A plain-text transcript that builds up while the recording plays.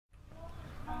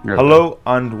Hello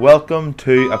and welcome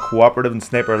to a cooperative and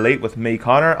sniper elite with me,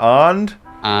 Connor,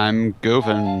 I'm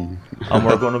Govan. and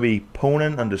we're going to be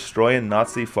poning and destroying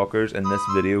Nazi fuckers in this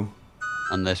video.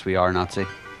 Unless we are Nazi.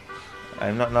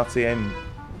 I'm not Nazi, I'm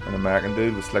an American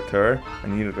dude with slicked hair,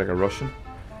 and you look like a Russian.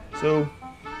 So,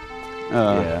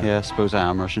 yeah. Yeah, I suppose I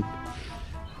am Russian.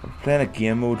 I'm playing a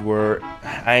game mode where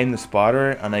I'm the spotter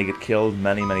and I get killed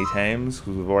many times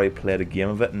because we've already played a game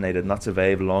of it and I did not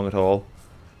survive long at all.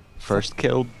 First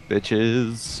kill,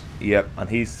 bitches. Yep,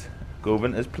 and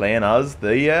Govan is playing as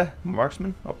the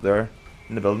marksman up there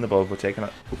in the building above. We're taking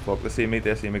it. Oh fuck, they see me,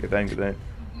 get down.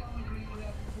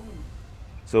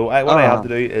 So what I have to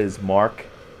do is mark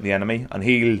the enemy and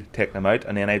he'll take them out,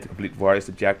 and then I have to complete various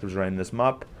objectives around this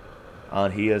map,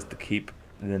 and he has to keep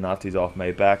the Nazis off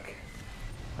my back,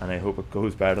 and I hope it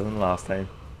goes better than last time.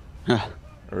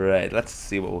 Right, let's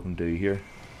see what we can do here.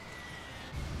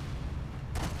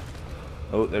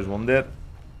 Oh, there's one dead.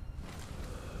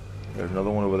 There's another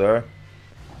one over there.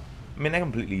 I mean, I'm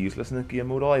completely useless in the game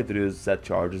mode. All I have to do is set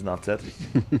charges and that's it.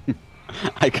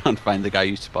 I can't find the guy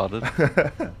you spotted.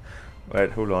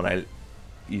 Right, hold on. I'll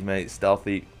use my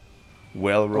stealthy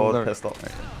well rod pistol.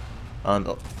 And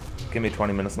give me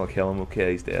 20 minutes and I'll kill him.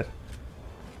 Okay, he's dead.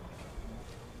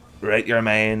 Right, you're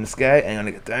in the sky. I'm going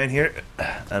to get down here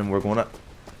and we're going to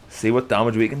see what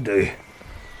damage we can do.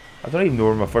 I don't even know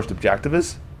where my first objective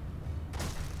is.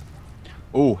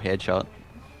 Oh, headshot.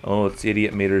 Oh, it's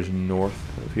 88 meters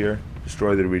north of here.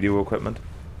 Destroy the radio equipment.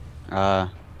 I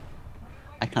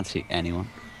can't see anyone.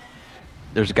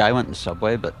 There's a guy went in the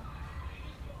subway, but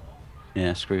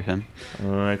yeah, screw him.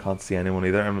 I can't see anyone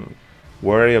either. I'm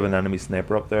wary of an enemy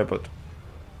sniper up there, but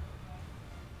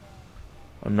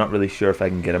I'm not really sure if I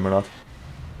can get him or not,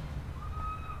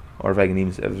 or if I can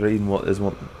even. If there even is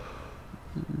one.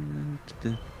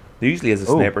 There usually is a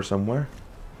sniper somewhere.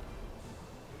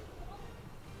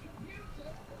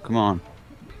 Come on.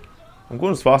 I'm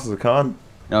going as fast as I can.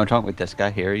 No, I'm talking with this guy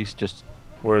here. He's just.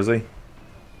 Where is he?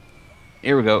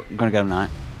 Here we go. I'm gonna get him now.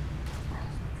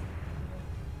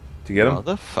 Did you get him?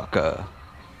 Motherfucker.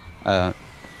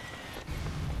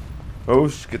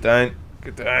 Oh, get down.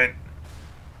 Get down.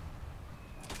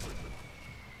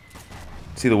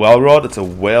 See the well rod? It's a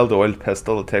well-oiled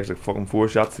pistol. It takes like fucking 4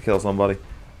 shots to kill somebody.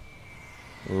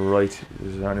 Right.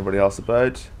 Is there anybody else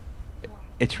about?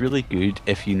 It's really good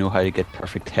if you know how to get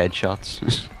perfect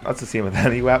headshots. That's the same with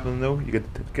any weapon, though. You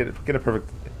get a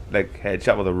perfect like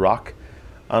headshot with a rock,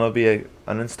 and it'll be an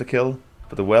insta kill.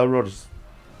 But the well rod is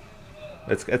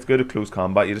it's good at close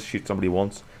combat. You just shoot somebody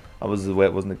once. That was the way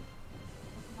it, wasn't it?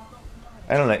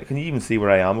 I don't know. Can you even see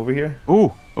where I am over here?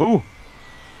 Oh!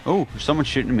 There's someone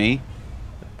shooting me.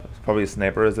 It's probably a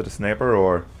sniper. Is it a sniper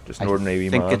or just an ordinary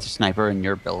man? I think it's a sniper in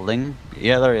your building.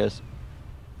 Yeah, there he is.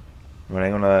 Right,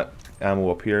 I'm gonna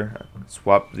ammo up here.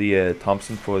 Swap the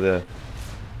Thompson for the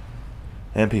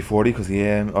MP40 because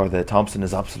the Thompson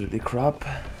is absolutely crap.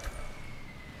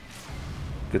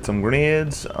 Get some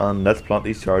grenades and let's plant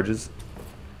these charges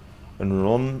and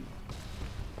run.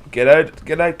 Get out!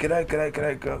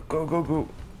 Go!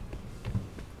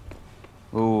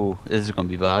 Oh, this is gonna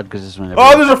be bad because this is when.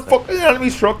 Oh, there's a fucking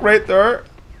enemy truck right there.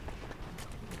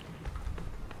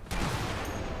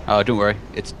 Oh, don't worry,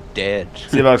 it's dead.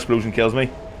 See if that explosion kills me.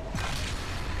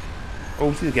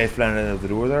 Oh, see the guy flying out of the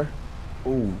door there.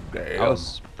 Oh, damn. That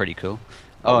was pretty cool.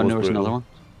 Oh, and there was another one.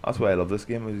 That's why I love this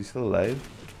game. Is he still alive?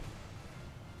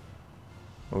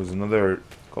 There was another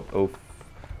couple.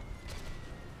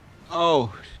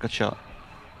 Oh, got shot.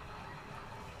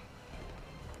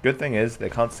 Good thing is they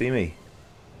can't see me.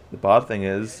 The bad thing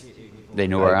is they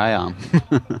know where I am.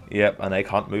 Yep, and I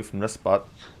can't move from this spot.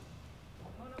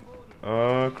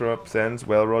 Oh crap! Sends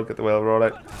well rod. Get the well rod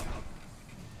out.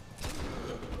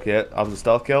 Okay, I have the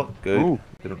stealth kill. Good. Ooh.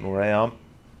 They don't know where I am.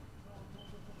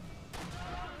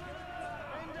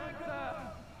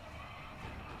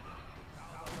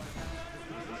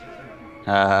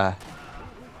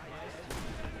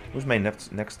 Where's my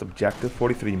next objective?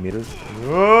 43 meters.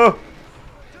 Oh!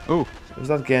 Oh! Is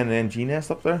that again an NG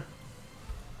nest up there?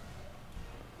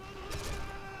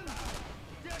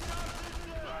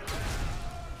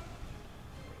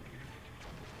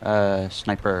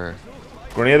 Sniper.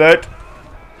 Grenade out.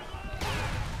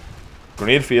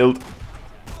 Grenade field.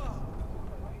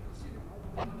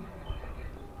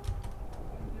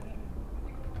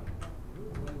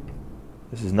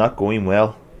 This is not going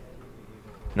well.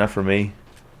 Not for me.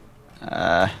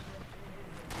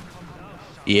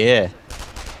 Yeah.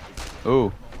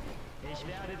 Oh.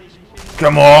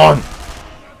 Come on!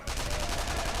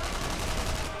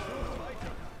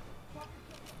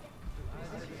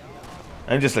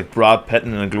 I'm just like Brad Pitt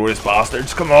and Glorious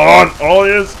Bastards. Come on! All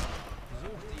is.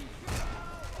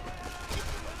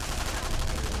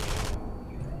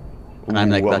 And I'm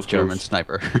like that that was German close.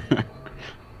 sniper.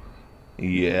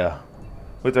 Yeah.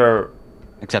 With our...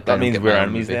 Except I That don't means get we're my own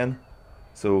enemies movie. then.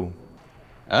 So...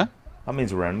 Huh? That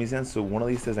means we're enemies then, so one of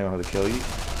these days I'm gonna have to kill you.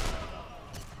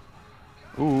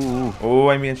 Ooh. Oh,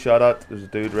 I'm being shot at. There's a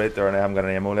dude right there and I haven't got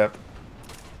any ammo left.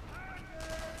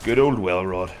 Good old well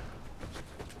rod.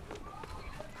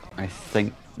 I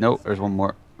think... No, there's one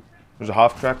more. There's a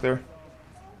half track there.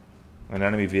 An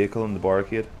enemy vehicle in the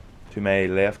barricade. To my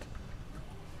left.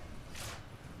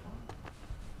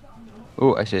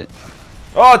 Oh, I see it.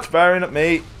 Oh, it's firing at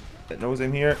me. It knows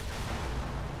I'm here.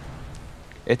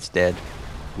 It's dead.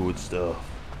 Good stuff.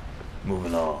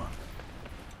 Moving on.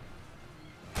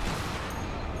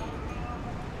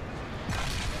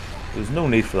 There's no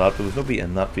need for that. There was nobody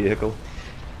in that vehicle.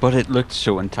 But it looked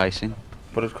so enticing.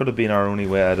 But it could have been our only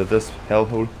way out of this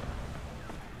hellhole.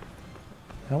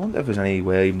 I wonder if there's any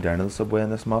way even down to the subway in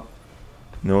this map.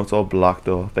 No, it's all blocked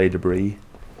off by debris.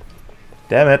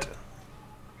 Damn it.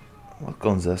 What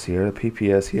gun's this here? A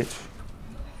PPSH.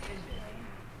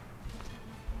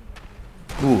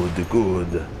 Good,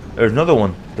 good. There's another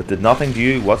one that did nothing to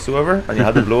you whatsoever, and you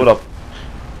had to blow it up.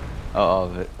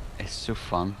 Oh, it's so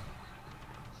fun.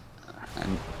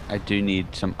 And I do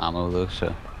need some ammo though,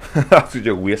 so... That's what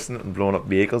you're wasting it and blowing up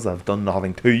vehicles that have done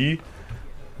nothing to you.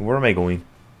 Where am I going?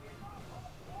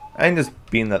 I'm just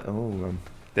being that... Oh,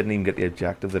 didn't even get the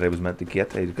objective that I was meant to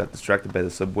get. I got distracted by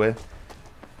the subway.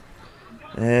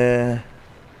 So...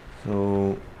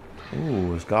 Oh,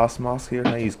 there's gas mask here.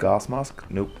 Can I use gas mask?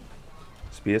 Nope.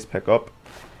 Space, pick up.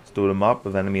 Stow them up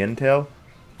with enemy intel.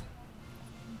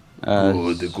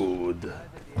 Good, good.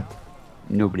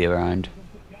 Nobody around.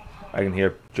 I can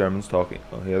hear Germans talking.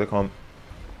 Oh, here they come.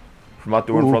 From that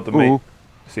door in front of me.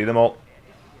 See them all.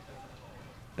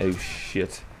 Oh,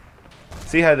 shit.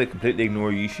 See how they completely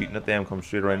ignore you shooting at them, come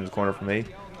straight around the corner for me.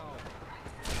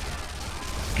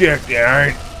 Get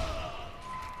down!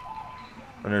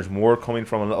 And there's more coming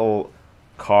from a little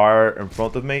car in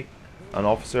front of me. An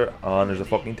officer, and there's a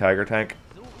fucking tiger tank.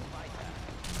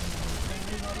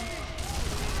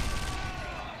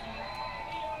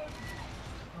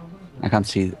 I can't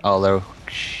see. Oh, there.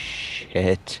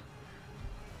 Shit.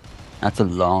 That's a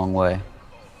long way.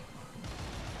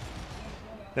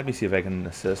 Let me see if I can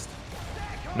assist.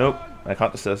 Nope, I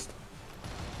can't assist.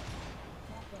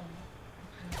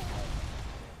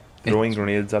 Throwing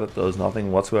grenades at it does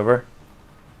nothing whatsoever.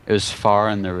 It was far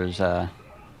and there was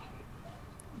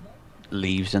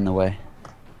leaves in the way.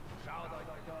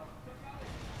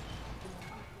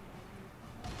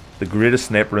 The greatest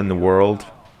sniper in the world,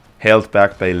 held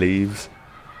back by leaves.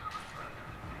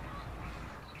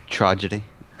 Tragedy.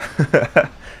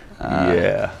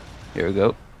 Yeah. Here we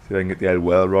go. See if I can get the old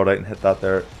well rod out and hit that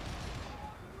there.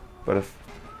 But if...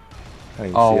 Can't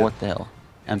even Oh, see what the hell.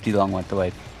 Empty long went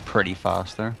away pretty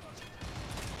fast there.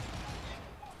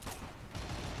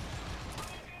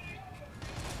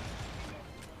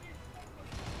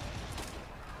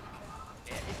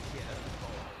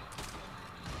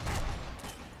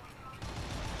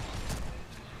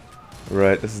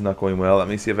 Right, this is not going well. Let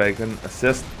me see if I can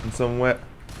assist in some way.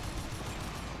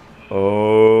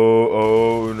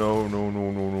 Oh, no, no,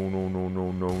 no, no, no, no, no,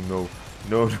 no, no, no.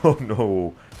 No, no,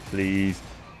 no. Please.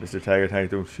 Mr. Tiger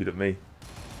Tank, don't shoot at me.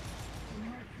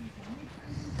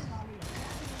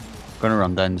 Gonna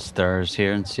run down the stairs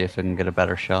here and see if I can get a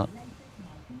better shot.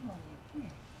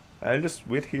 I'll just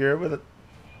wait here with it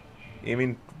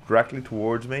aiming directly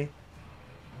towards me.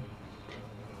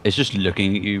 It's just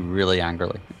looking at you really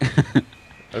angrily.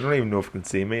 I don't even know if it can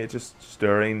see me. It's just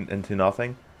staring into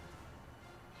nothing.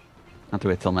 I have to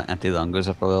wait till my empty lung goes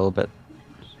up a little bit.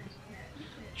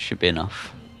 Should be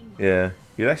enough. Yeah.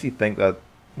 You'd actually think that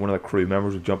one of the crew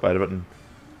members would jump out of it and...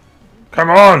 Come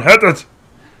on, hit it!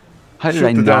 How did Shoot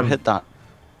I the not damn- hit that?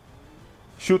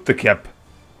 Shoot the kip.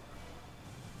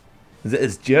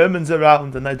 There's Germans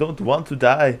around and I don't want to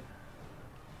die.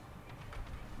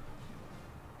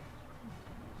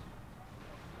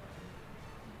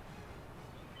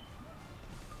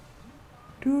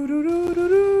 I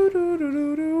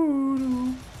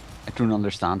don't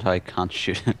understand how I can't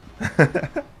shoot it.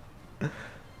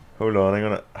 Hold on, I'm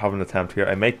gonna have an attempt here.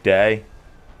 I might die.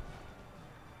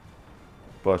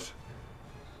 But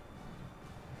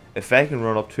if I can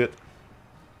run up to it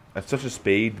at such a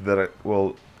speed that it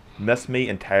will miss me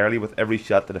entirely with every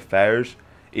shot that it fires,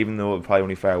 even though it will probably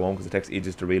only fire one because it takes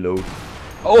ages to reload.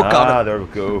 Oh, got it. There we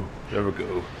go. There we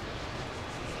go.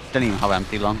 Didn't even have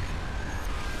empty lung.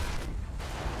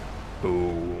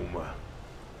 Boom.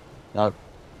 That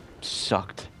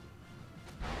sucked.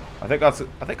 I think that's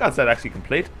it actually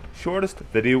complete. Shortest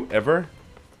video ever.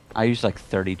 I used like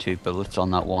 32 bullets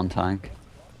on that one tank.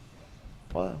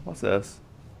 What's this?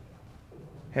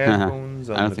 Headphones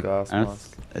I and don't the think. gas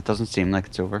mask. It doesn't seem like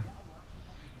it's over.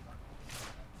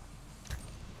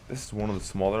 This is one of the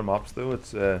smaller maps though.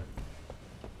 It's this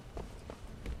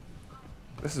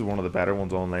is one of the better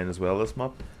ones online as well, this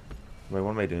map. Wait,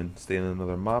 what am I doing? Stay in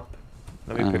another map.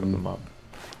 Let me pick up the map.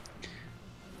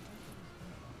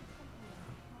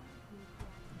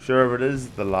 Sure, if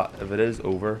it is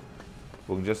over,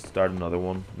 we can just start another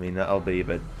one. I mean, that'll be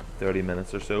about 30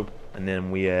 minutes or so, and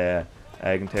then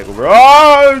I can take over.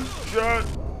 Oh shit!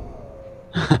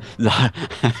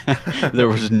 There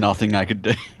was nothing I could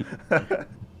do.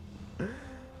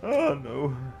 Oh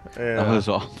no! Yeah. That was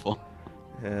awful.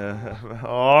 Yeah.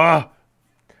 Oh!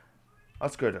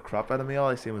 That scared the crap out of me. All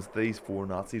I seen was these 4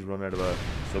 Nazis run out of a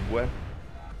subway.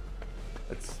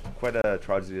 It's quite a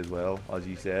tragedy as well, as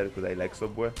you said, because I like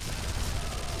Subway.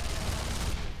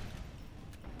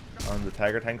 And the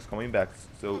Tiger tank's coming back,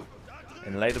 so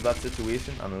in light of that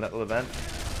situation and a little event, I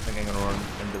think I'm going to run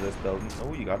into this building.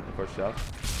 Oh, you got it in the first shot.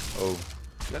 Oh,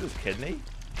 you got his kidney?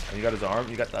 And you got his arm,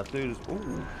 you got that dude.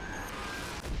 Ooh.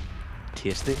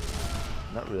 Tasty.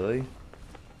 Not really.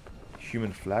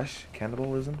 Human flesh,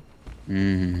 cannibalism?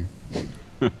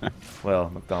 Well,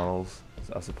 McDonald's,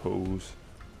 I suppose.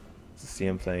 It's the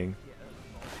same thing.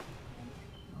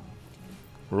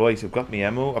 Right, I've got my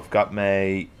ammo, I've got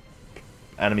my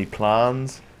enemy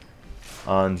plans,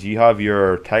 and you have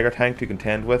your Tiger tank to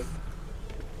contend with.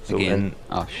 So Again.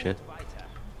 Oh shit.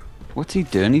 What's he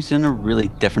doing? He's in a really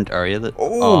different area that...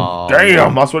 Oh,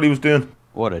 damn! That's what he was doing.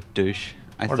 What a douche.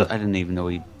 I didn't even know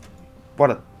he... What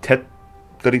a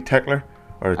did he tickler?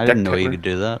 Or a I didn't know tickler? he could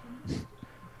do that.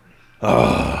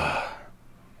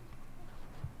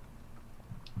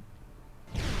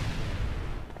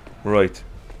 Right.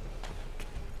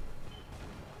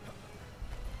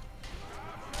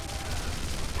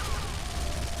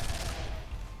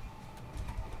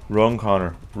 Run,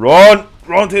 Connor. Run!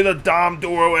 Run to the damn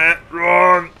doorway!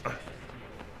 Run!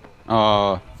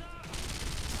 Oh.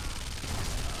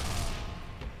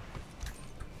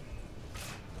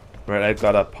 Right, I've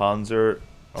got a Panzer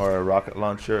or a rocket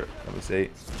launcher. Let me see.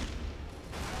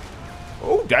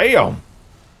 Oh, damn!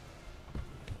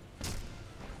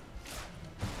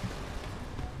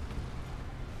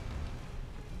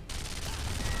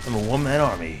 I'm a one-man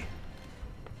army.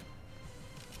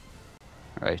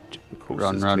 Right. coast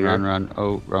Run, is run, clear. run, run.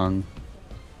 Oh, run.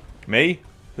 Me?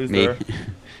 Who's Me. there?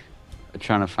 I'm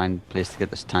trying to find a place to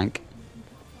get this tank.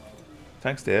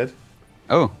 Tank's dead.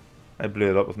 Oh. I blew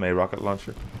it up with my rocket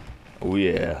launcher. Oh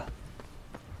yeah.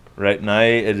 Right now,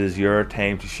 it is your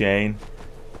time to shine.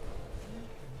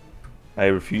 I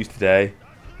refuse to die.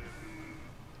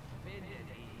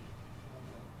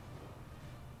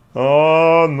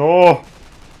 Oh no!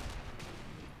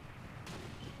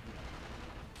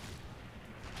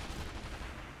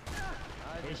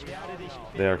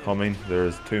 They are coming.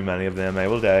 There's too many of them. I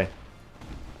will die.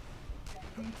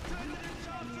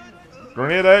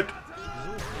 Grenade out!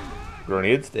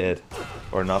 Grenade's dead.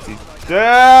 Or Nazi.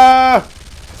 Ah!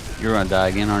 You're gonna die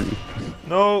again, aren't you?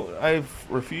 No, I've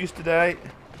refused to die.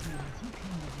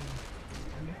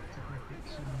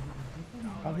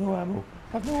 I've no ammo.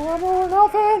 I've no ammo or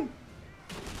nothing!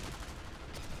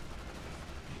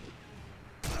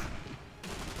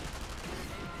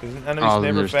 There's an enemy Oh,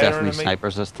 sniper there's firing definitely at me.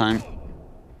 snipers this time.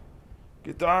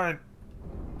 Get down!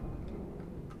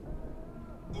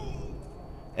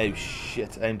 Oh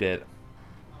shit, I'm dead.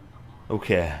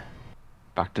 Okay.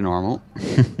 Back to normal.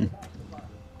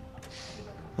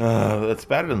 It's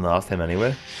better than last time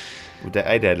anyway.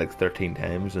 I died like 13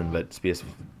 times in about the space of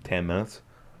 10 minutes.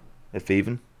 If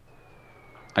even.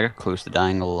 I got close to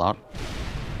dying a lot.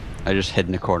 I just hid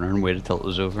in the corner and waited till it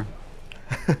was over.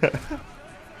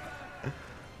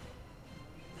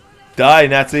 Die,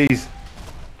 Nazis!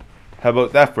 How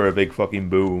about that for a big fucking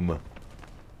boom?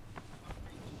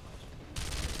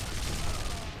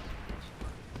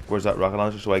 Where's that rocket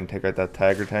launcher so I can take out that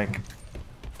Tiger tank?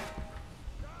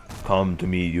 Come to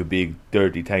me, you big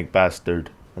dirty tank bastard,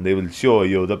 and they will show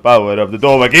you the power of the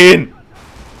dome again!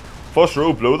 First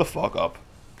row, blow the fuck up.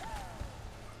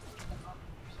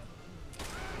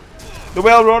 The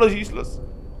well rod is useless.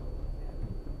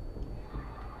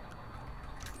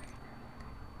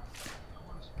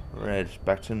 Right,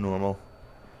 back to normal.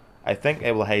 I think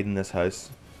I will hide in this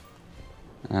house.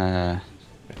 I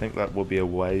think that would be a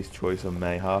wise choice on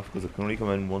my half, because it can only come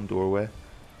in one doorway,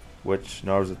 which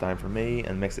narrows it down for me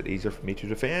and makes it easier for me to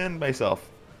defend myself.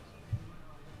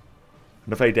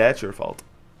 And if I die, it's your fault.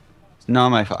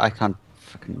 No, I can't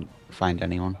fucking find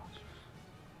anyone.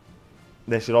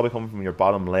 They should all be coming from your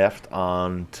bottom left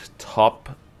and top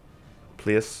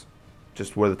place.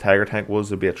 just where the tiger tank was,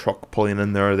 there'd be a truck pulling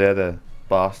in there. They're the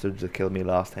bastards that killed me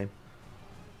last time.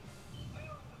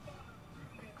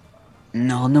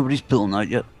 No, nobody's pulling out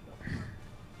yet.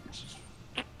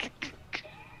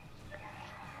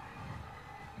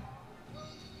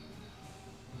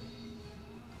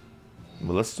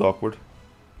 Well, this is awkward.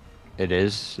 It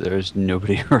is. There's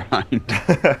nobody around.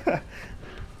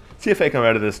 See if I come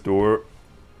out of this door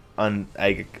and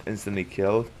I get instantly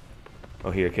killed.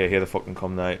 Oh, here, okay, here they fucking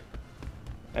come now.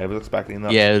 I was expecting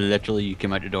that. Yeah, literally, you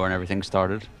came out the door and everything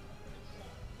started.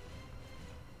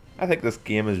 I think this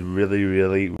game is really,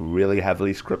 really, really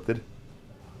heavily scripted.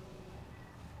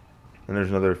 And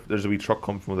there's a wee truck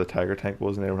coming from where the tiger tank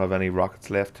was, and they don't have any rockets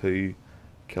left to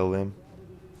kill them.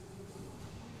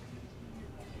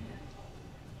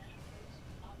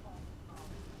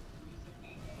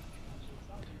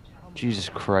 Jesus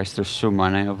Christ, there's so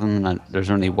many of them, and there's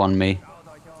only one me.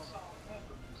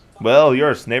 Well,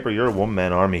 you're a sniper, you're a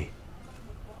one-man army.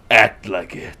 Act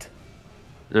like it.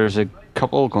 There's a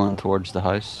couple going towards the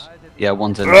house. Yeah,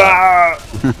 one's in Ah!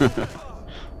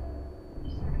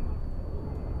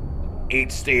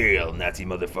 Eat steel, Nazi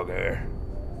motherfucker.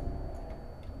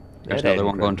 There's That another ain't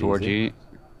one going incredibly towards easy. you.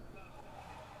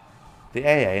 The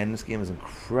AI in this game is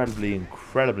incredibly,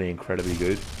 incredibly, incredibly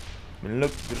good. I mean,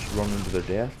 look, they're just running to their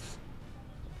deaths.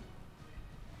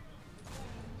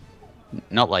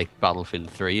 Not like Battlefield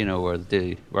 3, you know, where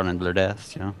they run into their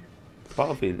deaths, you know.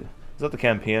 Battlefield. Is that the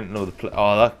campaign? No,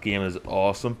 oh, that game is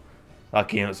awesome. That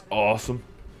game is awesome.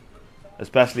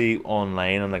 Especially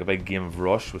online on like a big game of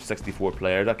Rush with 64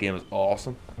 players. That game is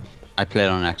awesome. I play it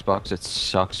on Xbox. It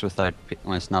sucks without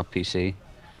when it's not PC.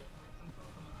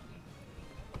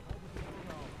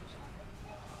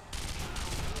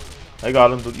 I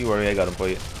got him, don't you worry, I got him for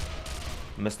you.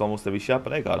 Missed almost every shot,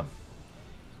 but I got him.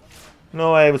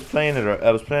 No, I was playing it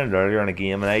earlier in a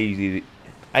game, and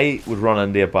I would run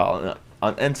into a battle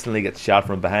and instantly get shot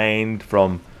from behind,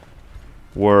 from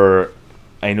where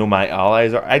I know my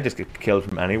allies are. I just get killed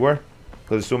from anywhere because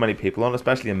there's so many people on,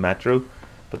 especially in Metro.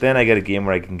 But then I get a game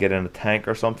where I can get in a tank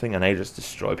or something, and I just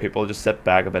destroy people. Just sit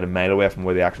back about a mile away from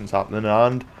where the action's happening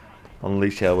and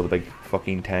unleash hell with a big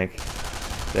fucking tank.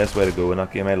 Best way to go in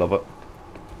that game. I love it.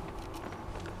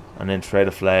 And then try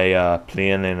to fly a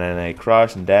plane and then I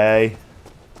crash and die.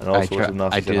 And all sorts of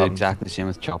nasty I shit do happens. exactly the same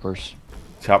with choppers.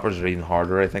 Choppers are even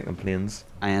harder, I think, than planes.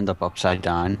 I end up upside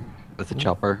down with the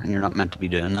chopper, and you're not meant to be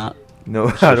doing that.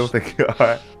 No, I don't think you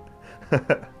are.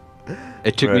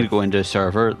 It took me Right. to go into a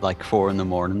server at like 4 in the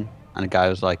morning, and a guy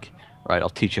was like, "Right, I'll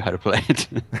teach you how to play it."